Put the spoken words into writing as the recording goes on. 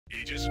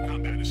Aegis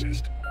Combat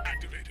Assist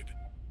activated.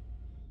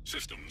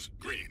 Systems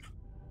green.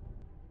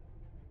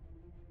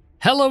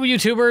 Hello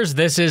YouTubers,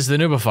 this is the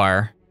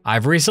noobifier.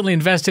 I've recently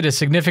invested a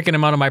significant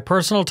amount of my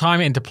personal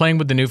time into playing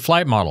with the new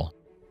flight model.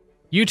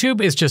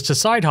 YouTube is just a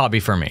side hobby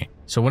for me,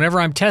 so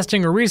whenever I'm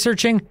testing or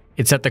researching,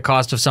 it's at the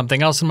cost of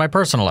something else in my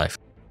personal life.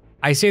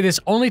 I say this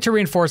only to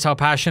reinforce how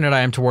passionate I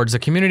am towards the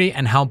community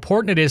and how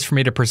important it is for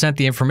me to present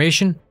the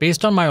information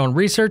based on my own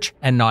research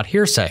and not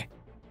hearsay.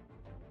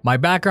 My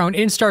background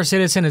in Star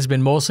Citizen has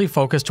been mostly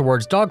focused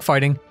towards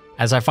dogfighting,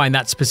 as I find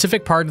that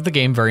specific part of the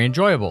game very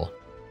enjoyable.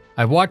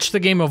 I've watched the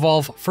game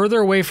evolve further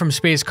away from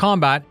space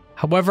combat,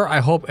 however I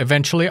hope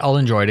eventually I'll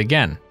enjoy it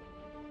again.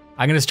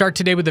 I'm going to start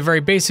today with a very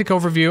basic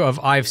overview of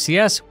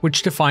IFCS,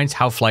 which defines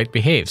how flight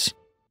behaves.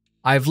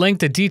 I've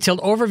linked a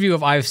detailed overview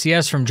of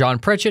IFCS from John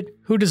Pritchett,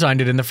 who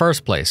designed it in the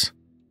first place.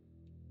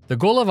 The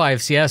goal of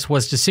IFCS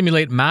was to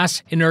simulate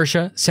mass,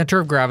 inertia, center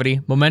of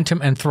gravity,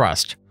 momentum, and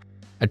thrust.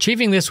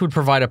 Achieving this would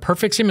provide a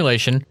perfect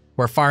simulation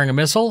where firing a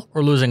missile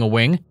or losing a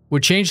wing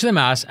would change the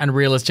mass and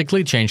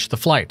realistically change the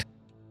flight.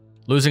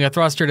 Losing a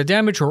thruster to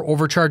damage or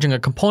overcharging a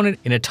component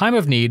in a time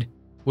of need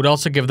would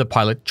also give the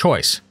pilot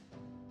choice.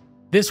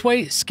 This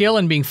way, skill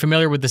and being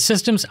familiar with the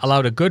systems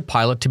allowed a good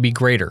pilot to be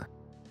greater.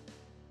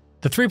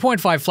 The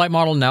 3.5 flight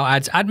model now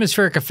adds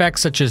atmospheric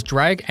effects such as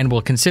drag and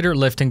will consider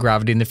lift and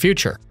gravity in the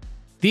future.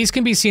 These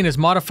can be seen as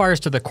modifiers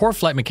to the core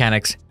flight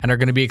mechanics and are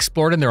going to be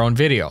explored in their own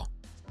video.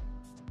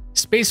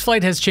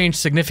 Spaceflight has changed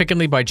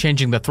significantly by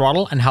changing the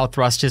throttle and how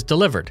thrust is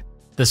delivered.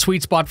 The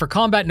sweet spot for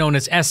combat known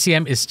as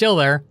SCM is still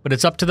there, but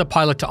it's up to the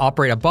pilot to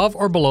operate above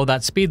or below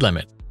that speed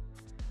limit.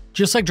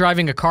 Just like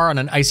driving a car on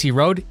an icy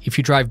road, if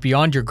you drive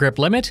beyond your grip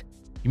limit,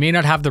 you may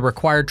not have the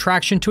required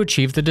traction to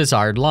achieve the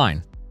desired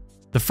line.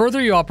 The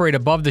further you operate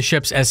above the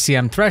ship's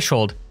SCM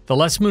threshold, the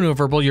less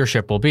maneuverable your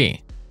ship will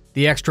be.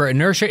 The extra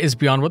inertia is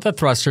beyond what the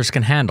thrusters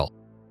can handle.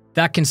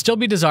 That can still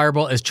be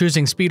desirable, as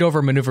choosing speed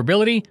over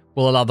maneuverability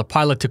will allow the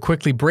pilot to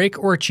quickly brake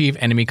or achieve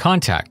enemy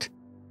contact.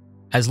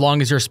 As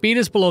long as your speed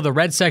is below the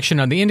red section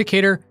on the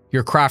indicator,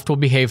 your craft will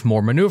behave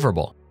more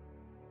maneuverable.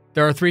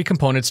 There are three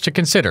components to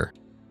consider.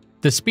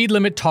 The speed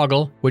limit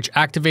toggle, which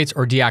activates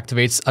or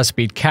deactivates a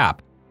speed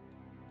cap.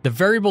 The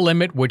variable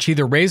limit, which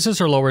either raises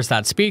or lowers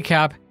that speed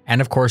cap,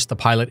 and of course the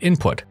pilot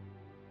input.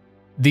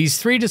 These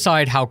three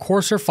decide how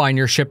coarse or fine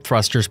your ship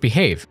thrusters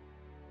behave.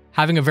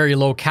 Having a very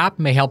low cap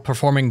may help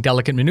performing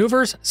delicate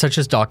maneuvers such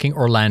as docking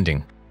or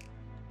landing.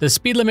 The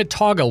speed limit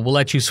toggle will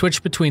let you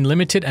switch between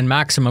limited and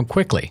maximum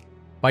quickly.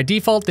 By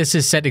default, this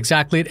is set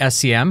exactly at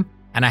SCM,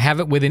 and I have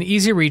it within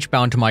easy reach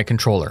bound to my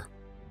controller.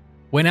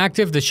 When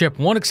active, the ship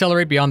won't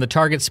accelerate beyond the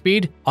target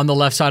speed on the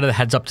left side of the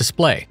heads-up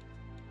display.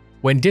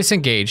 When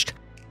disengaged,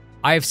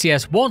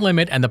 IFCS won't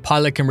limit and the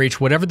pilot can reach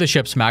whatever the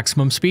ship's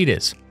maximum speed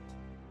is.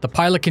 The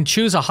pilot can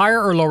choose a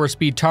higher or lower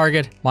speed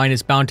target. Mine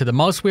is bound to the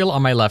mouse wheel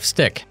on my left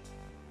stick.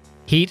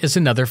 Heat is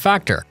another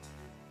factor.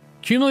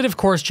 Cumulative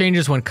course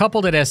changes when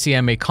coupled at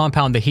SCM may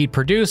compound the heat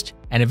produced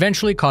and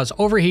eventually cause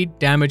overheat,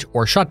 damage,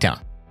 or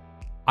shutdown.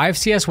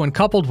 IFCS when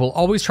coupled will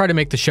always try to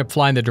make the ship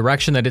fly in the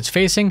direction that it's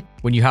facing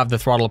when you have the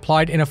throttle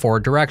applied in a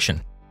forward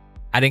direction.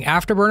 Adding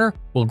afterburner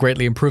will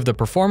greatly improve the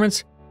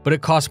performance, but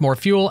it costs more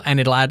fuel and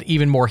it'll add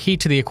even more heat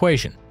to the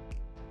equation.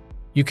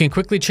 You can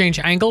quickly change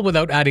angle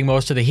without adding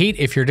most of the heat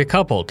if you're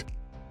decoupled.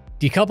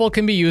 Decouple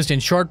can be used in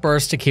short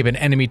bursts to keep an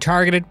enemy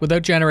targeted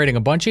without generating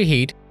a bunch of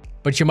heat,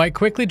 but you might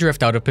quickly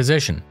drift out of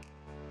position.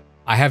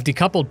 I have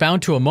decoupled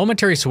bound to a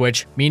momentary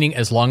switch, meaning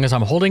as long as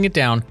I'm holding it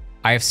down,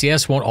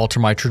 IFCS won't alter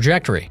my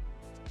trajectory.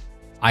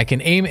 I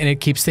can aim and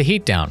it keeps the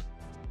heat down.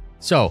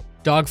 So,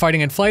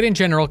 dogfighting and flight in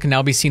general can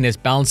now be seen as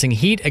balancing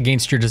heat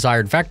against your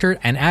desired vector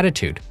and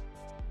attitude.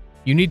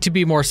 You need to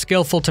be more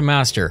skillful to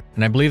master,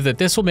 and I believe that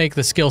this will make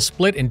the skill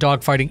split in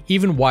dogfighting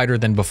even wider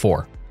than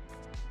before.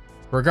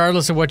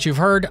 Regardless of what you've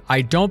heard,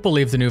 I don't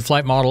believe the new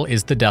flight model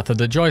is the death of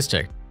the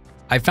joystick.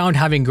 I found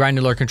having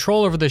granular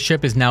control over the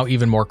ship is now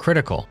even more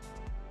critical.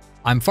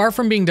 I'm far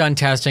from being done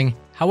testing,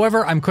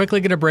 however I'm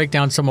quickly going to break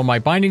down some of my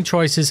binding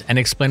choices and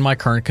explain my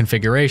current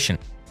configuration.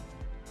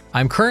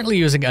 I'm currently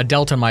using a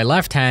Delta on my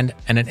left hand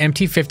and an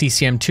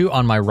MT50CM2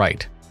 on my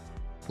right.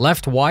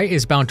 Left Y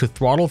is bound to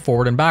throttle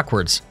forward and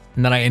backwards,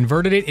 and then I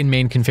inverted it in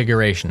main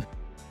configuration.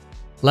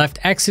 Left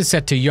X is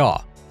set to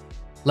yaw.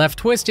 Left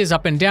twist is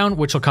up and down,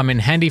 which will come in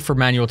handy for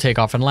manual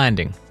takeoff and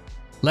landing.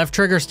 Left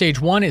trigger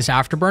stage 1 is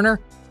afterburner.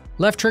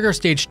 Left trigger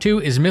stage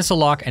 2 is missile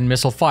lock and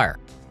missile fire.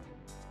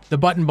 The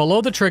button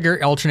below the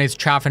trigger alternates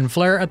chaff and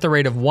flare at the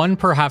rate of 1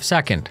 per half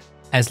second.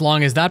 As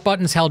long as that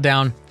button's held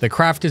down, the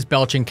craft is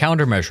belching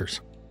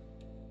countermeasures.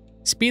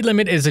 Speed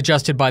limit is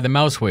adjusted by the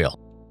mouse wheel.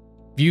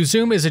 View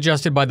zoom is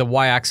adjusted by the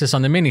Y-axis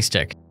on the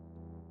mini-stick.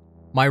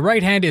 My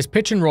right hand is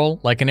pitch and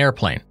roll like an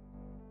airplane.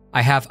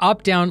 I have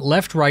up, down,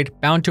 left, right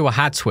bound to a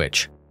hat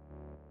switch.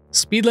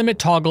 Speed limit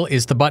toggle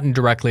is the button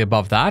directly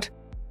above that,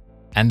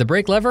 and the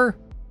brake lever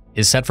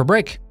is set for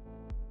brake.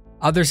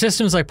 Other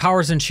systems like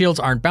powers and shields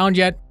aren't bound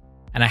yet,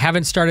 and I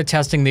haven't started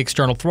testing the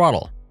external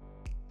throttle.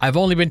 I've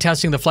only been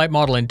testing the flight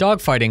model in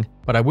dogfighting,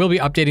 but I will be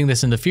updating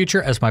this in the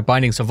future as my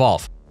bindings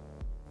evolve.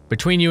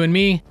 Between you and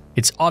me,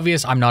 It's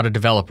obvious I'm not a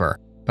developer,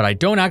 but I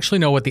don't actually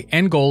know what the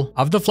end goal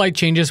of the flight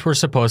changes were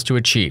supposed to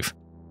achieve.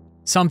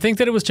 Some think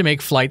that it was to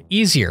make flight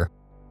easier.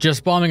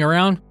 Just bombing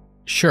around?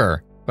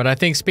 Sure, but I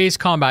think space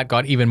combat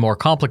got even more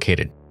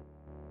complicated.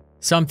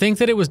 Some think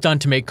that it was done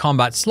to make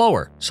combat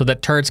slower, so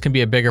that turrets can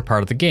be a bigger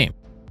part of the game.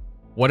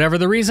 Whatever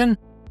the reason,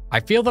 I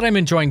feel that I'm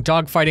enjoying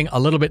dogfighting a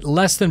little bit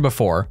less than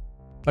before,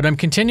 but I'm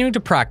continuing to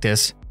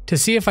practice to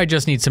see if I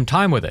just need some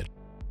time with it.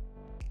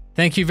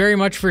 Thank you very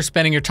much for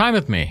spending your time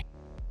with me.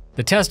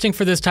 The testing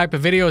for this type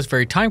of video is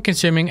very time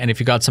consuming, and if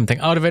you got something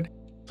out of it,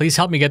 please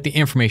help me get the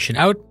information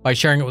out by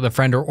sharing it with a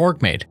friend or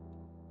org mate.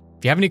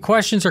 If you have any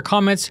questions or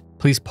comments,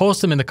 please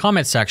post them in the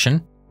comments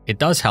section. It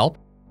does help.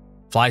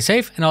 Fly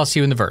safe, and I'll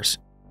see you in the verse.